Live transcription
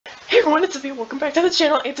everyone, it's Sophia. Welcome back to the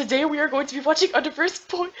channel, and today we are going to be watching UnderVerse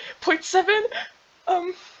point 7, part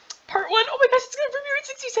 1. Oh my gosh, it's gonna premiere in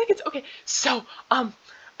 60 seconds. Okay, so,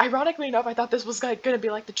 ironically enough, I thought this was gonna be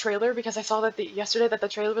like the trailer, because I saw that yesterday that the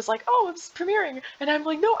trailer was like, oh, it's premiering, and I'm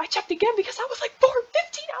like, no, I checked again, because that was like 15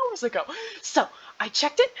 hours ago. So, I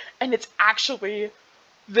checked it, and it's actually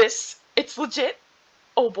this. It's legit.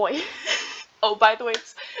 Oh boy. Oh, by the way,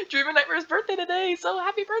 it's Dream and Nightmare's birthday today, so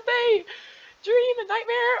happy birthday! Dream and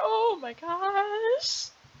Nightmare! Oh my gosh!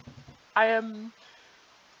 I am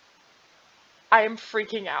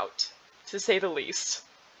freaking out, to say the least.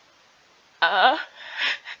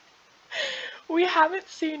 We haven't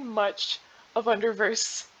seen much of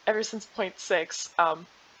UnderVerse ever since point 6,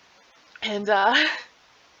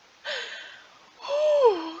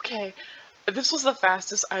 okay. This was the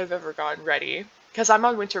fastest I've ever gotten ready, because I'm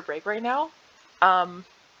on winter break right now.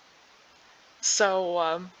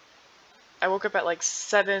 I woke up at like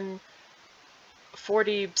 7:40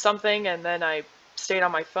 something, and then I stayed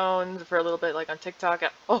on my phone for a little bit, like on TikTok.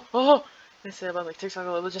 I stayed about like TikTok a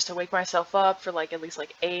little bit just to wake myself up for like at least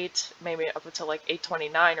like 8, maybe up until like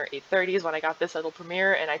 8:29 or 8:30 is when I got this little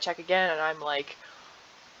premiere, and I check again and I'm like,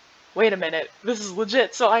 wait a minute, this is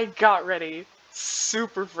legit. So I got ready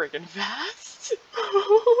super freaking fast.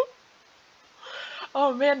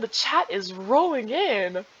 Oh man, the chat is rolling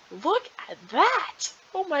in. Look at that!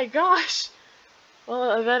 Oh my gosh!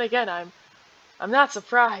 Well, then again, I'm not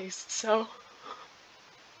surprised, so...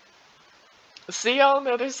 See you on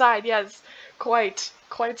the other side, yes. Quite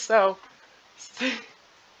so.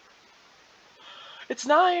 It's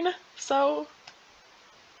 9, so...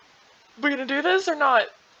 We gonna do this or not?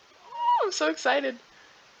 Oh, I'm so excited.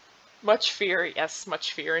 Much fear, yes,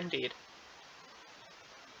 much fear indeed.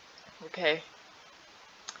 Okay.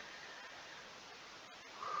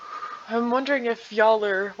 I'm wondering if y'all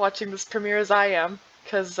are watching this premiere as I am,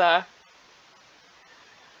 because, the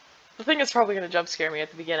thing is probably gonna jump scare me at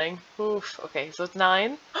the beginning. Oof, okay, so it's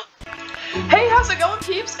 9. Hey, how's it going,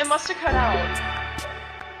 peeps? It must have cut out.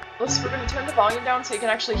 Listen, we're gonna turn the volume down so you can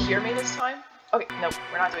actually hear me this time. Okay, no,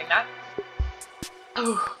 we're not doing that.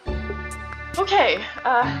 Oh. Okay,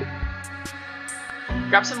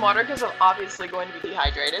 grab some water, because I'm obviously going to be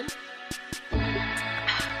dehydrated.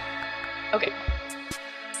 Okay.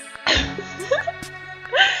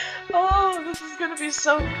 Oh, this is gonna be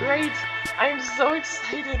so great! I am so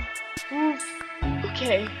excited! Oof.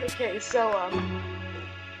 Okay, so,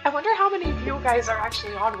 I wonder how many of you guys are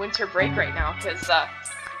actually on winter break right now, because,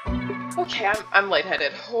 okay, I'm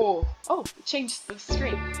lightheaded. Oh, it changed the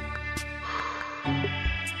screen.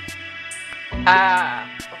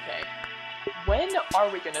 Okay. When are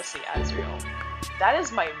we gonna see Azrael? That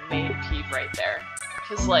is my main peeve right there.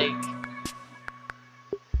 Because, like,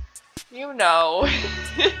 you know.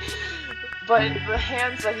 But the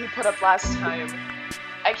hands that he put up last time,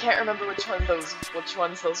 I can't remember which ones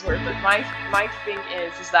those were, but my thing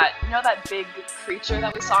is that, you know that big creature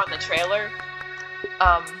that we saw in the trailer?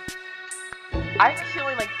 I have a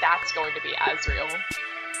feeling like that's going to be Azrael.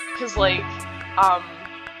 Cause like,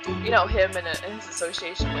 you know, him and his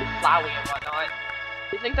association with Flowey and whatnot.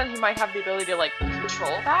 You think that he might have the ability to like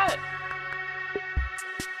control that?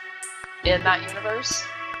 In that universe?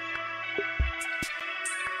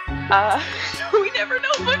 We never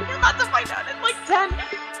know, but we're about to find out in like 10,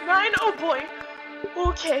 9, oh boy.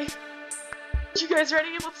 Okay. You guys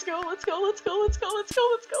ready? Let's go. I'm so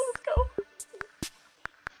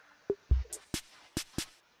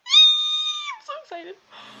excited.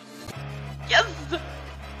 Yes!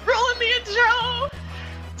 Rolling the intro!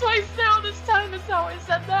 Twice now, this time is how I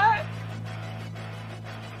said that.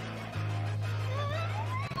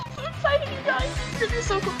 I'm so excited, you guys. It's gonna be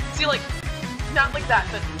so cool. See, like, not like that,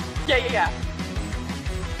 but yeah.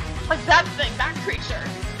 Like that thing, that creature.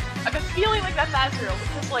 I have a feeling like that's Azrael,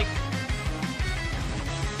 because like,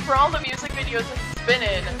 for all the music videos that he's been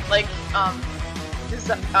in, like,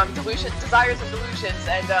 Desires and Delusions,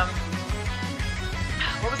 and,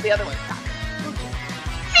 what was the other one?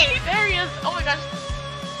 See, there he is! Oh my gosh.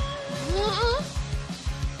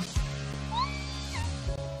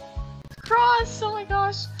 Cross, oh my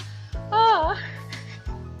gosh.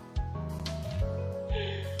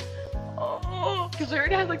 Because we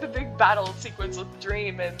already had like the big battle sequence with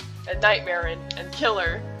Dream and Nightmare and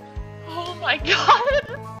Killer. Oh my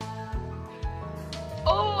god!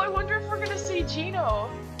 Oh, I wonder if we're gonna see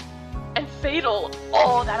Gino and Fatal.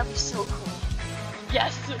 Oh, that'll be so cool.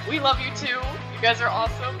 Yes, we love you too. You guys are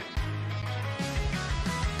awesome.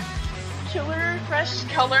 Killer, Fresh,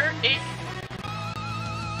 Color, 8.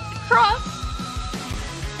 Cross!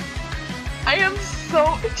 I am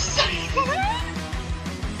so excited!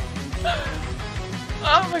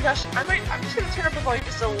 Oh my gosh, I'm just gonna turn up the volume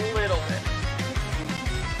just a little bit.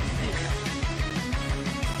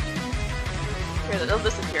 Here, they'll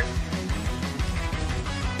disappear.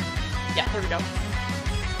 Yeah, there we go.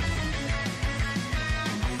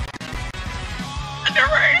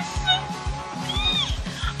 UnderVerse!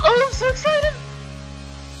 Oh, I'm so excited!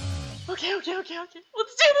 Okay. Let's do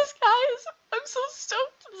this, guys! I'm so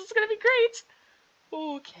stoked! This is gonna be great!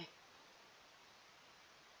 Okay.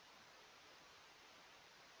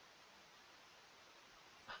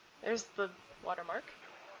 There's the watermark.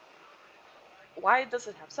 Why does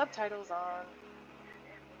it have subtitles on?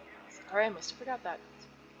 Sorry, I must have forgot that.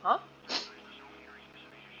 Huh?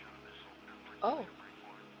 Oh.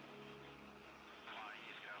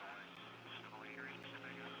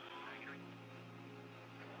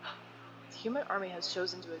 The human army has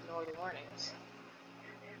chosen to ignore the warnings.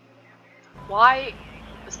 Why?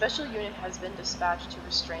 A special unit has been dispatched to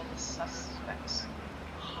restrain the suspects.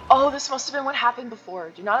 Oh, this must have been what happened before.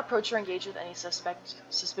 Do not approach or engage with any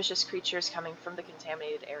suspicious creatures coming from the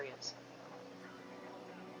contaminated areas.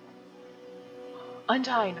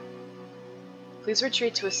 Undyne! Please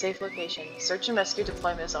retreat to a safe location. Search and rescue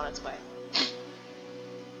deployment is on its way.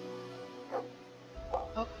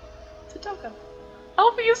 Oh, it's a token.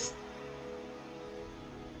 Alphys!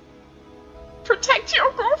 Protect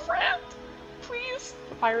your girlfriend! Please!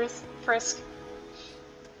 Papyrus, Frisk.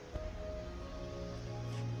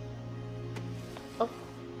 Oh.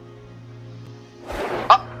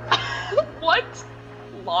 What?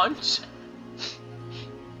 Launch?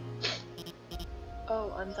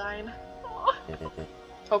 Oh, Undyne. Oh.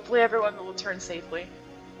 Hopefully everyone will return safely.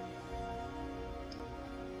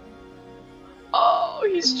 Oh,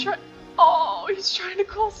 he's trying to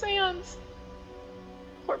call Sans.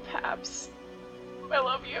 Poor Paps. I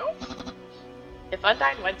love you. If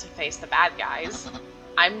Undyne went to face the bad guys,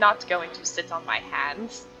 I'm not going to sit on my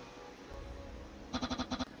hands.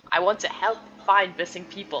 I want to help find missing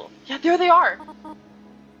people. Yeah, there they are!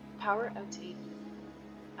 Power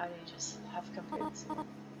outages have compared to.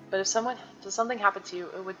 But if something happened to you,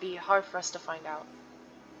 it would be hard for us to find out.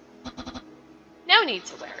 No need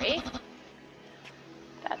to worry.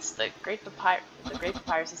 That's the Great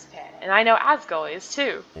Papyrus' pet, and I know Asgol is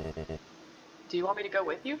too. Do you want me to go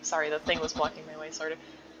with you? Sorry, the thing was blocking my way, sort of.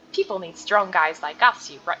 People need strong guys like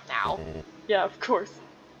us right now. Yeah, of course.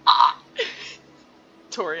 Ah!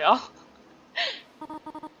 Toriel.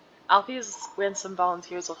 Alphys and some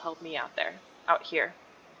volunteers will help me out here.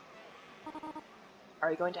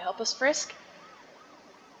 Are you going to help us, Frisk?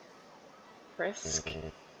 Frisk?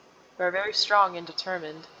 We're very strong and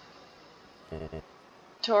determined.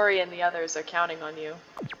 Tori and the others are counting on you.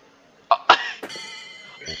 Oh.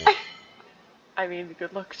 I mean,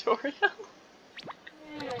 good luck, Toriel.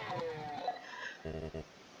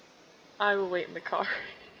 I will wait in the car.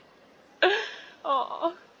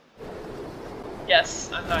 Aww. Yes,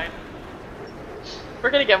 Undyne. We're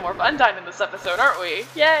gonna get more of Undyne in this episode, aren't we?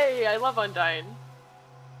 Yay! I love Undyne.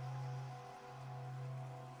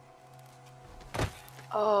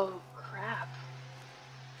 Oh, crap.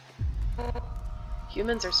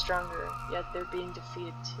 Humans are stronger, yet they're being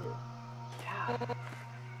defeated too. Yeah.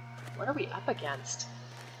 What are we up against?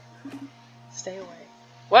 Stay away.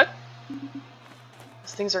 What?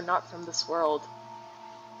 Those things are not from this world.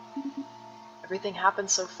 Everything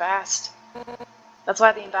happens so fast. That's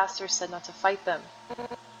why the ambassador said not to fight them.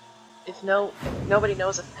 If nobody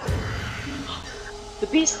knows it. The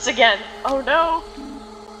beasts again! Oh no!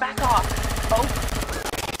 Back off! Oh.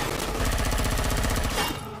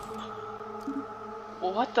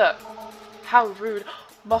 What the? How rude.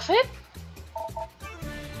 Muffet?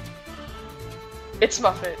 It's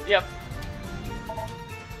Muffet, yep.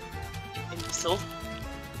 You imbecile.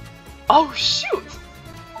 Oh shoot!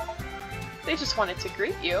 They just wanted to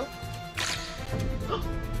greet you.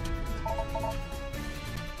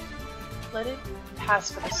 Let it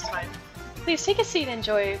pass for this time. Please take a seat and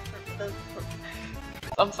enjoy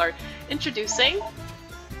I'm sorry. Introducing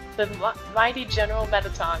the mighty General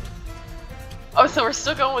Metaton. Oh, so we're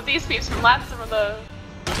still going with these peeps from the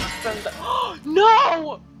oh,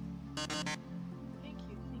 no! Thank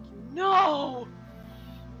you. No!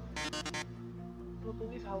 You'll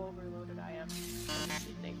believe how overloaded I am this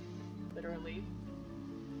evening. Literally.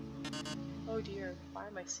 Oh dear, why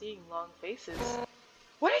am I seeing long faces?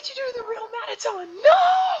 What did you do to the real Metaton?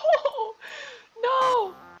 No!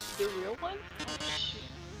 No! The real one? Oh shoot.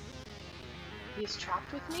 He's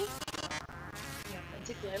trapped with me? The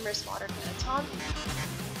authentic, glamorous, modern Metaton?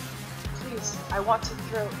 Please, I want to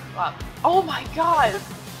throw up. Oh my god!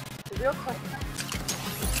 The real question.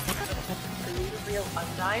 Are you the real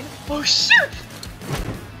Undyne? Oh shoot!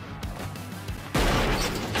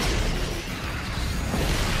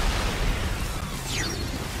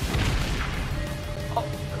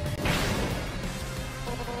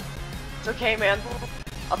 Okay, man.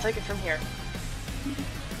 I'll take it from here.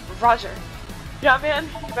 Roger. Yeah, man.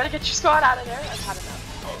 You better get your squad out of there. I've had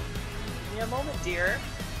enough. Give me a moment, dear.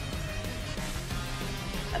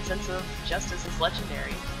 That sense of justice is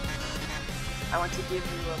legendary. I want to give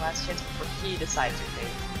you a last chance before he decides your fate.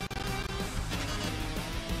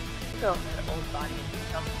 Go from an old body and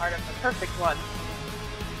become part of the perfect one.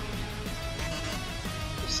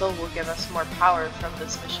 Your soul will give us more power from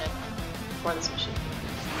this mission. For this mission.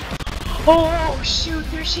 Oh shoot,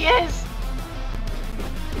 there she is!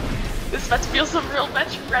 This about to feel some real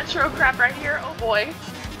retro crap right here, oh boy.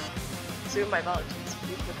 Soon my knowledge is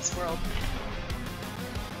free for this world.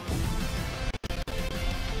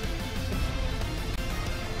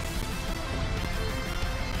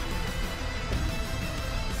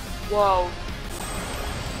 Whoa.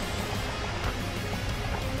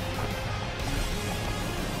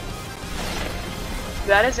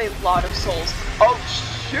 That is a lot of souls. Oh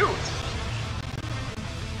shoot!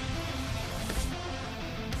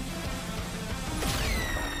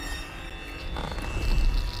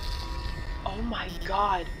 Oh my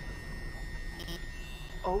god.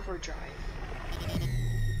 Overdrive.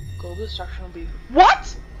 Global destruction will be—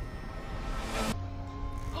 What?!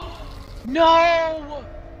 No!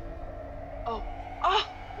 Oh. Ah!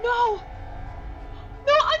 No!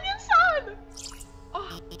 No, Onion-san!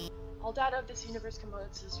 Ah. All data of this universe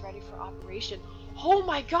components is ready for operation. Oh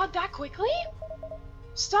my god, that quickly?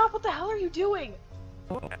 Stop, what the hell are you doing?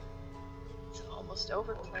 It's almost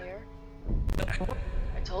over, player.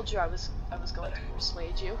 I told you I was going to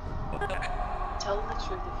persuade you. Tell them the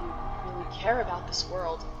truth if you really care about this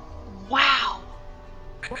world. Wow!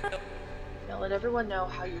 Now let everyone know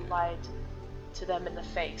how you lied to them in the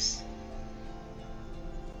face.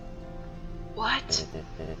 What?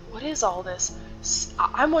 What is all this?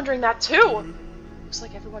 I'm wondering that too! Looks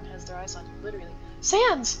like everyone has their eyes on you, literally.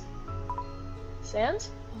 Sans! Sans?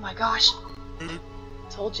 Oh my gosh.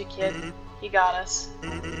 Told you, kid. He got us.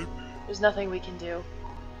 There's nothing we can do.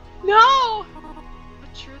 No!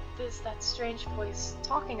 The truth is that strange voice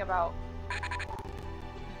talking about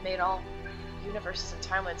made all universes and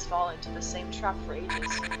timelines fall into the same trap for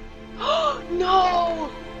ages.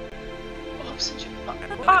 No! Oxygen.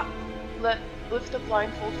 Lift the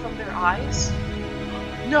blindfold from their eyes?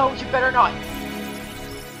 No, you better not.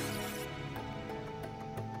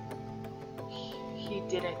 He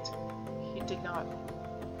didn't. He did not.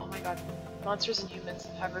 Oh my god. Monsters and humans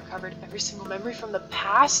have recovered every single memory from the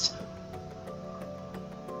past?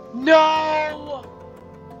 No!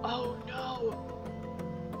 Oh no!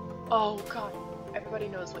 Oh god. Everybody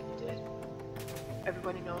knows what you did.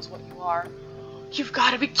 Everybody knows what you are. You've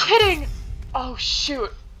gotta be kidding! Oh shoot.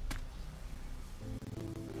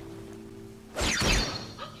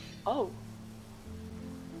 Oh.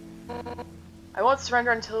 I won't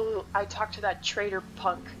surrender until I talk to that traitor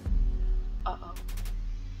punk. Uh-oh.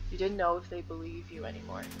 You didn't know if they believe you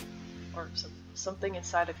anymore. Or something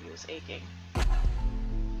inside of you is aching.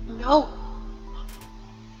 No!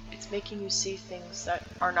 It's making you see things that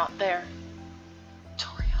are not there.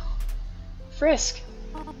 Toriel. Frisk!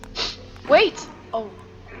 Wait! Oh.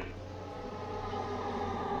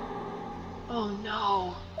 Oh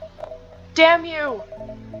no. Damn you!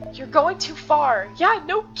 You're going too far! Yeah,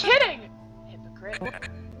 no kidding! Hypocrite.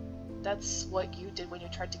 That's what you did when you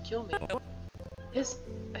tried to kill me.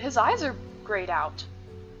 His eyes are grayed out.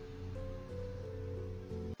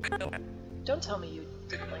 Don't tell me you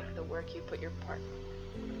didn't like the work you put your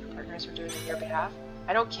partners were doing on your behalf.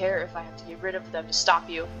 I don't care if I have to get rid of them to stop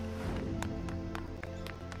you.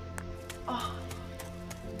 Oh.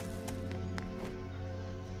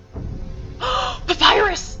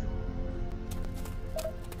 Papyrus!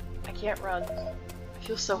 I can't run. I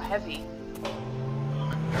feel so heavy.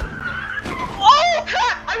 Oh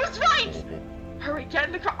crap! I was right! Hurry, get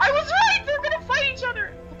in the car. I was right! They're gonna fight each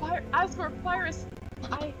other! Asgore, Papyrus.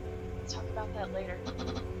 Let's talk about that later.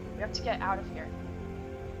 We have to get out of here.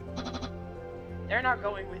 They're not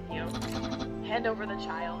going with you. Hand over the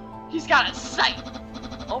child. He's got a sight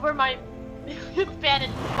over my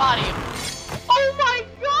abandoned body. Oh my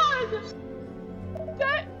god!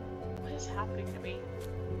 What is happening to me?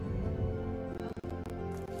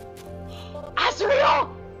 Azrael!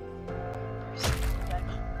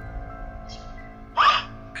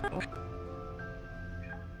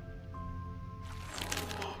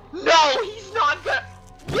 No, he's not gonna—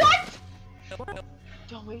 What?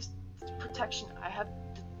 Don't waste protection. I had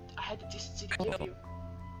the decency to give you.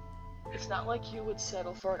 It's not like you would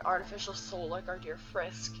settle for an artificial soul like our dear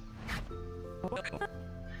Frisk.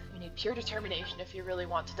 You need pure determination if you really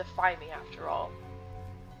want to defy me after all.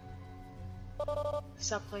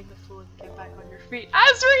 Stop playing the fool and get back on your feet.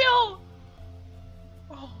 Azrael!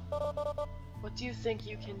 Oh. What do you think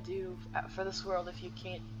you can do for this world if you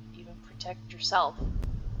can't even protect yourself?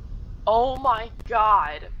 Oh my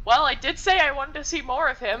god. Well, I did say I wanted to see more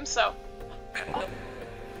of him, so... Oh.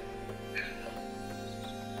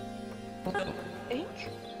 Ink?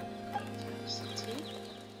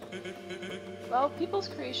 Well, people's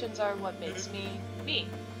creations are what makes me, me.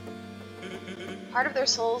 Part of their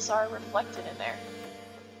souls are reflected in there.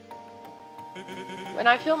 When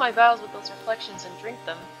I fill my vials with those reflections and drink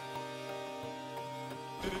them,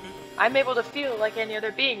 I'm able to feel like any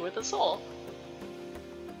other being with a soul.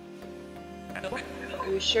 Are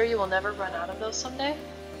you sure you will never run out of those someday?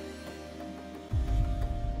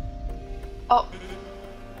 Oh.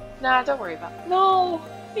 Nah, don't worry about it. No!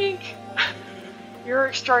 Ink! Your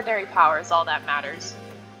extraordinary power is all that matters.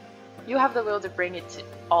 You have the will to bring it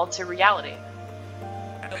all to reality.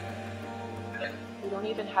 We don't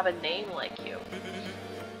even have a name like you.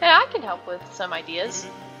 Hey, I can help with some ideas.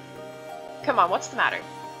 Come on, what's the matter?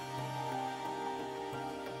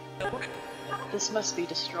 This must be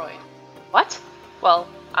destroyed. What? Well,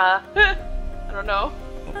 I don't know.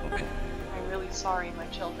 I'm really sorry, my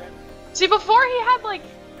children. See, before he had, like,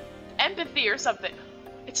 empathy or something.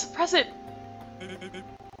 It's the present.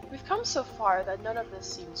 We've come so far that none of this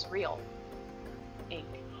seems real. Ink.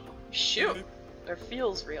 Shoot. Or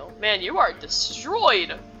feels real. Man, you are destroyed!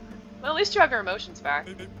 Well, at least you have your emotions back.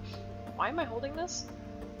 Why am I holding this?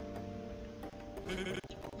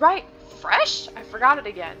 Right! Fresh? I forgot it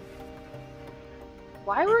again.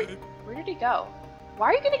 Where did he go? Why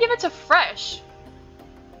are you gonna give it to Fresh?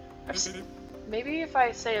 Maybe if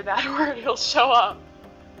I say a bad word, he'll show up.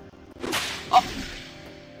 Oh!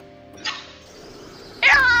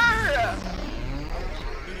 Error!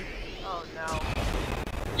 Oh no.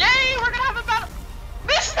 Yay! We're gonna have a battle!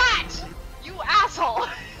 Mismatch! You asshole!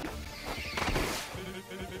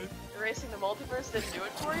 Erasing the multiverse didn't do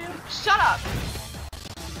it for you? Shut up!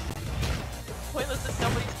 It's pointless if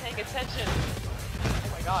nobody's paying attention. Oh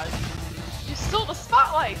my god. You stole the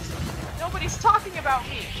spotlight! Nobody's talking about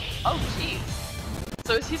me! Oh jeez.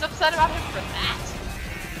 So he's upset about him for that?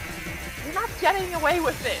 You're not getting away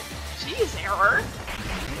with it! Jeez, Error!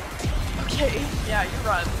 Okay, yeah, you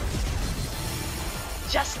run.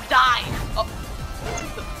 Just die! Oh.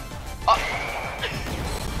 Oh.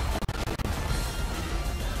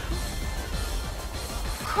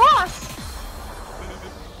 Cross!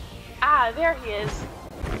 Ah, there he is.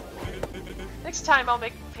 Next time I'll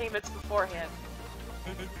make payments beforehand.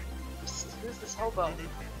 Who's this hobo?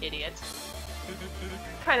 Idiot.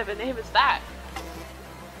 What kind of a name is that?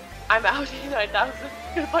 I'm out 9,000.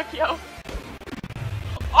 Good luck, yo.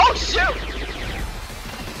 Oh, shoot!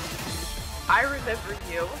 I remember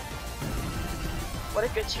you. What a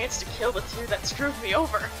good chance to kill the two that screwed me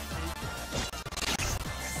over.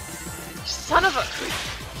 Son of a...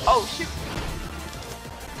 Oh, shoot.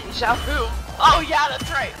 Deja vu. Oh, yeah, that's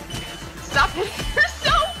right. Stop hitting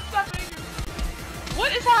yourself! Stop hitting yourself.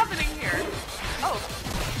 What is happening here? Oh.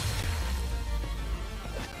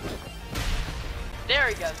 There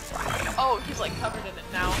he goes. Oh, he's like covered in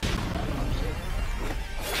it now.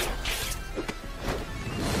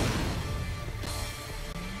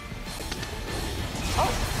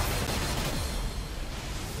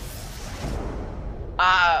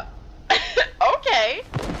 Oh. Okay.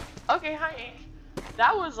 Okay, hi, Ink.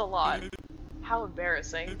 That was a lot. How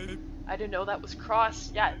embarrassing. I didn't know that was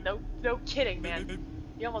Cross. Yeah, no kidding, man.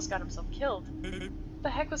 He almost got himself killed. What the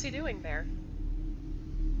heck was he doing there?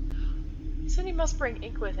 He said he must bring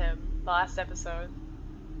Ink with him the last episode.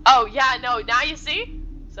 Oh, yeah, no, now you see?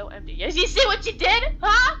 So empty. You see what you did?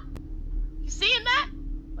 Huh? You seeing that?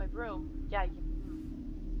 My broom. Yeah,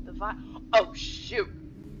 the oh, shoot.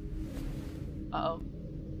 Uh-oh.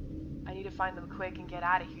 I need to find them quick and get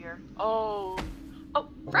out of here. Oh. Oh,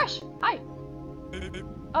 Fresh! Hi!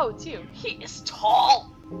 Oh, it's you. He is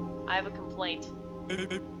tall! I have a complaint.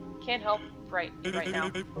 Can't help right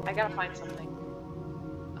now. I gotta find something.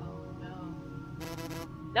 Oh, no.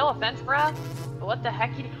 No offense, bruh, but what the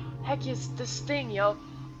heck is this thing, yo?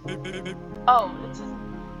 Oh, it's an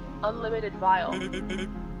unlimited vial.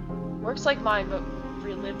 Works like mine, but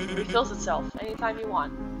refills itself anytime you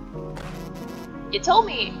want. You told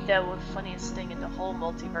me that was the funniest thing in the whole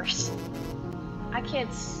multiverse. I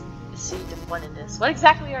can't see the fun in this. What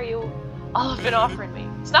exactly are you all been offering me?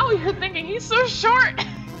 It's not what you're thinking, he's so short!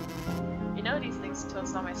 You know these things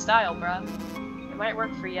toast not my style, bruh. It might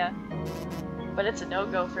work for ya, but it's a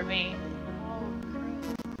no-go for me.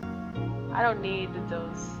 I don't need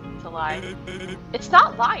those to lie. It's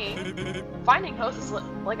not lying! Finding hosts is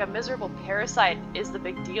like a miserable parasite is the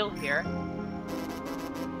big deal here.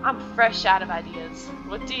 I'm fresh out of ideas.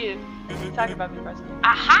 What do you talk about me, President?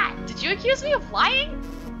 Aha! Did you accuse me of lying?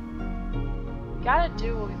 We gotta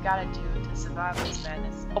do what we've gotta do to survive this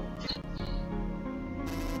madness. Oh.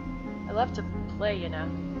 I love to play, you know,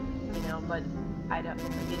 but I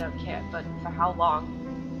don't care. But for how long?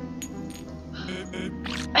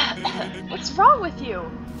 What's wrong with you?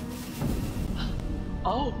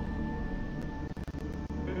 Oh.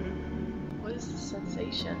 What is this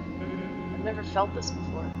sensation? I've never felt this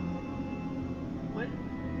before. What?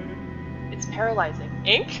 It's paralyzing.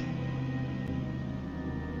 Ink?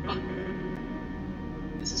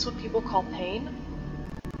 Is this what people call pain?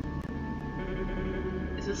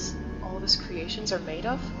 Is this all this creations are made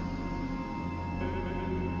of?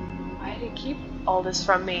 Why did he keep all this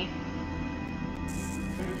from me?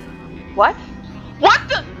 What? What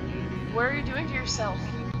the? What are you doing to yourself?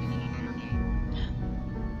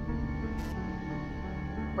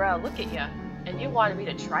 Bro, look at ya. And you wanted me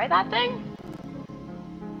to try that thing?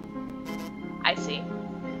 I see.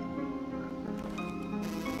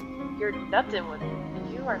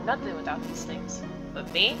 You are nothing without these things.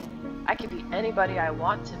 But me? I can be anybody I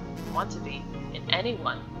want to be. And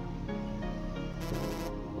anyone.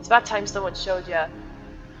 It's about time someone showed ya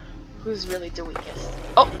who's really the weakest.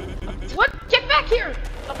 Oh! What? Get back here!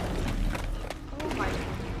 Oh my...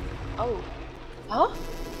 Oh. Huh?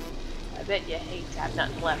 I bet you hate to have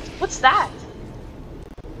nothing left. What's that?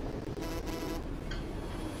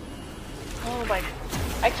 Oh my...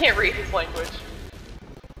 I can't read his language.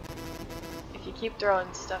 If you keep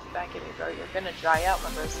throwing stuff back at me, bro, you're gonna dry out, my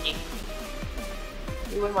broski.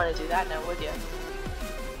 You wouldn't want to do that now, would you?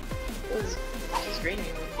 It was green.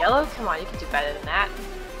 Yellow? Come on, you can do better than that.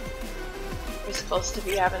 You're supposed to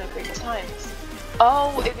be having a great time.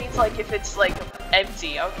 Oh, it means like if it's like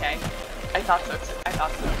empty. Okay. I thought so. I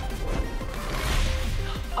thought so.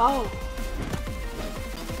 Oh.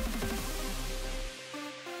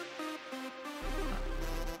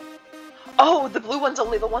 Oh, the blue one's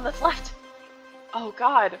only the one that's left. Oh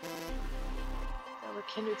God. Now we're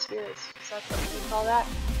kindred spirits. Is that what you call that?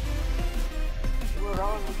 You were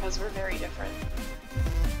wrong because we're very different.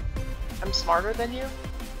 I'm smarter than you?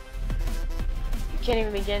 You can't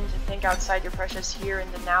even begin to think outside your precious here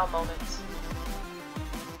and the now moments.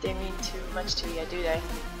 They mean too much to you, do they?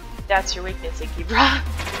 That's your weakness, Icky Bra.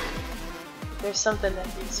 There's something that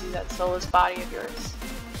gives you that soulless body of yours.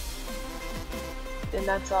 Then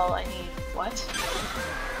that's all I need. What?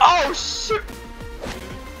 Oh shoot!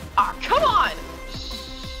 Ah, come on!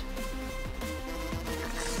 Shh.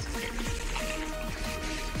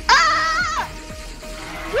 Ah!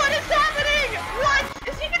 What is happening? What?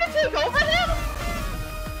 Is he gonna take over him?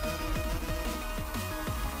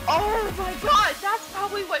 Oh my God, that's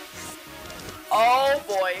probably what... Oh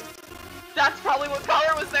boy. That's probably what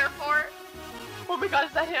color was there for. Oh my God,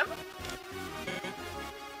 is that him?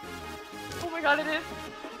 Oh my God, it is.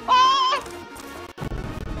 Oh!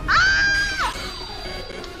 Ah!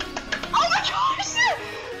 Oh my gosh!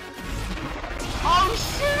 Oh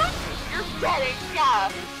shoot! You're betting,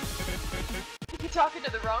 yeah. You're talking to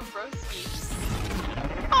the wrong broski.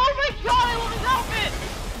 Oh my God, I love his outfit!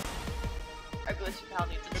 Our glitchy pal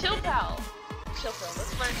needs a chill pal. Chill pal,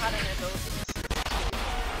 let's learn how to handle this.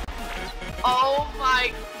 Oh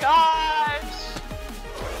my gosh!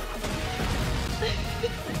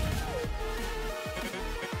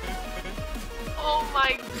 Oh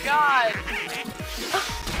my God!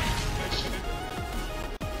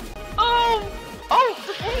 Oh! Oh,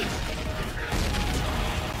 the paint!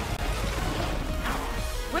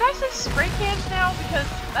 Would I say spray cans now? Because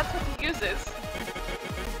that's what he uses.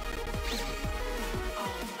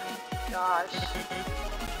 Oh my gosh.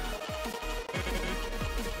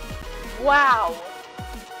 Wow!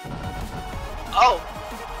 Oh!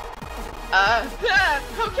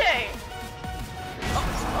 Okay! Oh,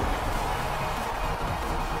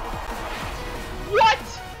 what?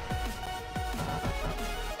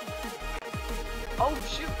 Oh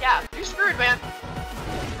shoot, yeah, you're screwed, man.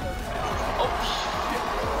 Oh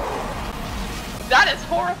shoot. That is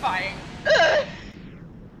horrifying. Ugh.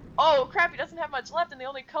 Oh crap, he doesn't have much left, and the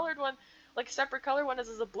only colored one, like separate color one,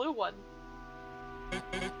 is a blue one.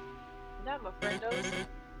 Now, my friendos,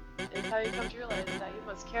 is how you come to realize that you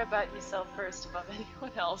must care about yourself first above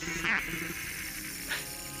anyone else.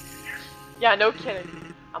 Yeah, no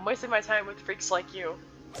kidding. I'm wasting my time with freaks like you.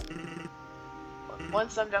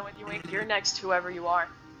 Once I'm done with you, Ink, you're next, whoever you are.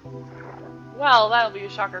 Well, that'll be a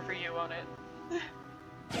shocker for you, won't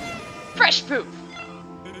it? Fresh poop!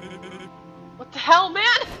 What the hell, man?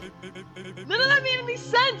 None of that made any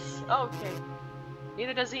sense! Okay.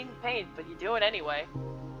 Neither does eating paint, but you do it anyway.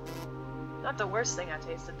 Not the worst thing I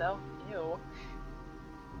tasted, though. Ew.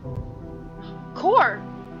 Core!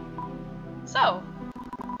 So,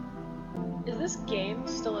 is this game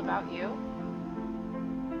still about you?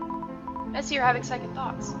 I see you're having second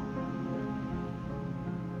thoughts.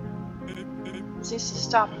 This needs to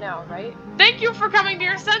stop now, right? Thank you for coming to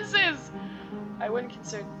your senses! I wouldn't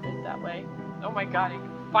consider it that way. Oh my god,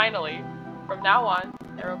 finally. From now on,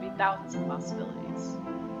 there will be thousands of possibilities.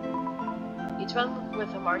 Each one with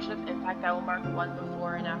a margin of impact that will mark one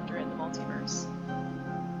before and after in the multiverse.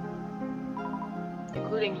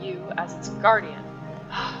 Including you as its guardian.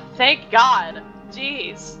 Thank God!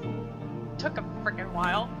 Jeez. Took a freaking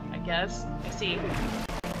while, I guess. I see.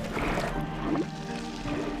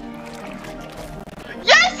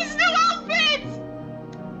 Yes! His new outfit!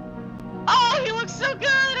 Oh, he looks so good!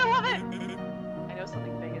 I love it! I know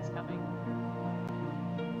something big is coming.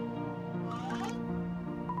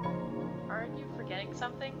 Aren't you forgetting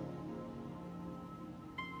something?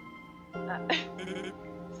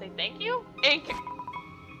 Say thank you? Ink!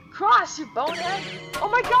 Cross, you bonehead! Oh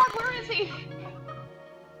my god, where is he?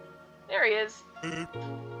 There he is.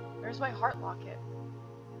 Where's my heart locket?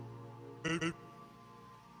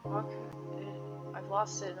 I've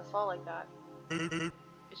lost it in a fall like that. It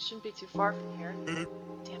shouldn't be too far from here.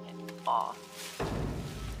 Damn it. Aw.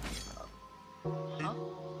 Huh?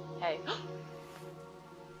 Hey.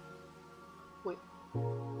 Wait.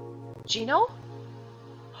 Gino?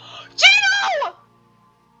 Gino!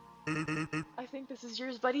 I think this is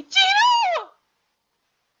yours, buddy. Gino!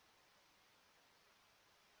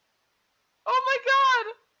 Oh my god!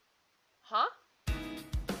 Huh?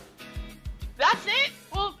 That's it?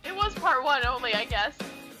 Well, it was part 1 only, I guess.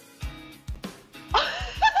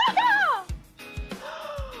 Oh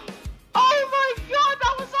my god,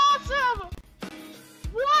 that was awesome!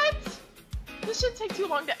 What? This shouldn't take too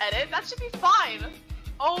long to edit. That should be fine.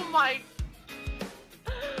 Oh my...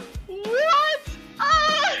 What?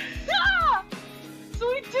 So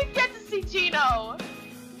we did get to see Gino!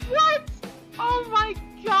 What? Oh my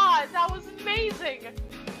god, that was amazing!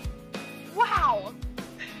 Wow!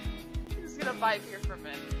 I'm just gonna vibe here for a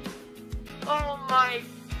minute. Oh my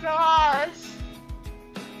gosh!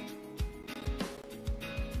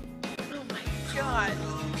 Oh my god.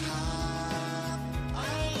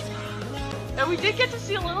 And we did get to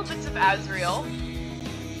see a little bits of Azrael.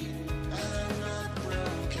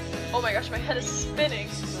 Oh my gosh, my head is spinning.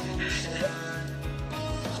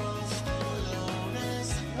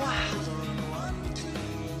 Wow.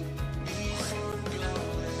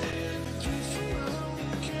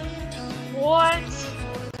 What?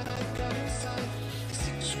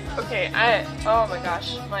 Okay, oh my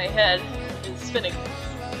gosh, my head is spinning.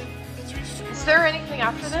 Is there anything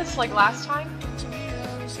after this, like last time?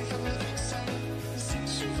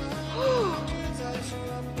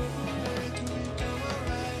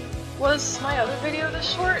 Was my other video this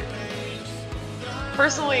short?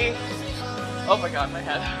 Personally, oh my god, my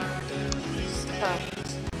head.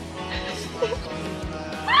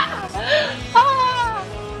 Ah,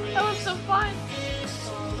 that was so fun!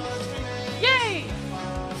 Yay!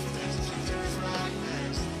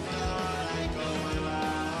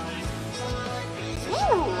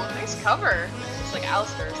 Ooh, nice cover. Looks like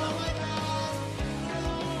Alistair or something.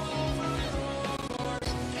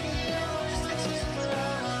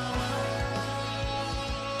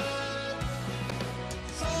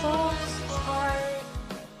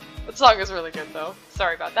 The song is really good though.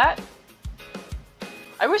 Sorry about that.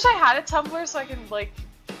 I wish I had a Tumblr so I can like,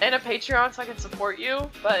 and a Patreon so I can support you,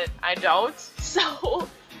 but I don't. So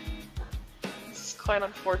it's quite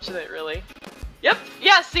unfortunate, really. Yep.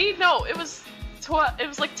 Yeah. See, no, it was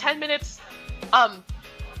like 10 minutes.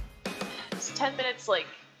 It's 10 minutes like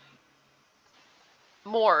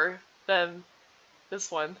more than this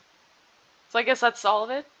one. So I guess that's all of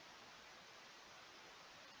it.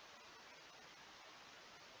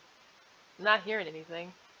 I'm not hearing anything.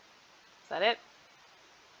 Is that it?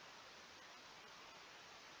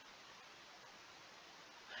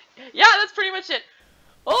 Yeah, that's pretty much it.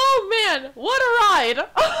 Oh man, what a ride!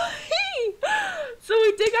 So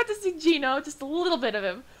we did get to see Gino, just a little bit of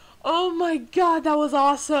him. Oh my god, that was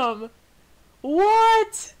awesome!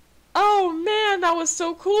 What? Oh man, that was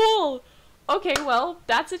so cool! Okay, well,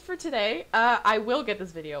 that's it for today. I will get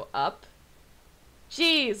this video up.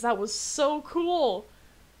 Jeez, that was so cool!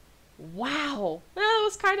 Wow, that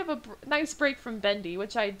was kind of a nice break from Bendy,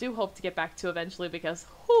 which I do hope to get back to eventually because,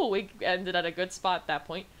 whew, we ended at a good spot at that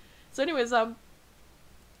point. So anyways,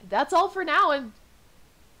 that's all for now, and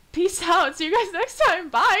peace out. See you guys next time.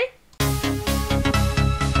 Bye!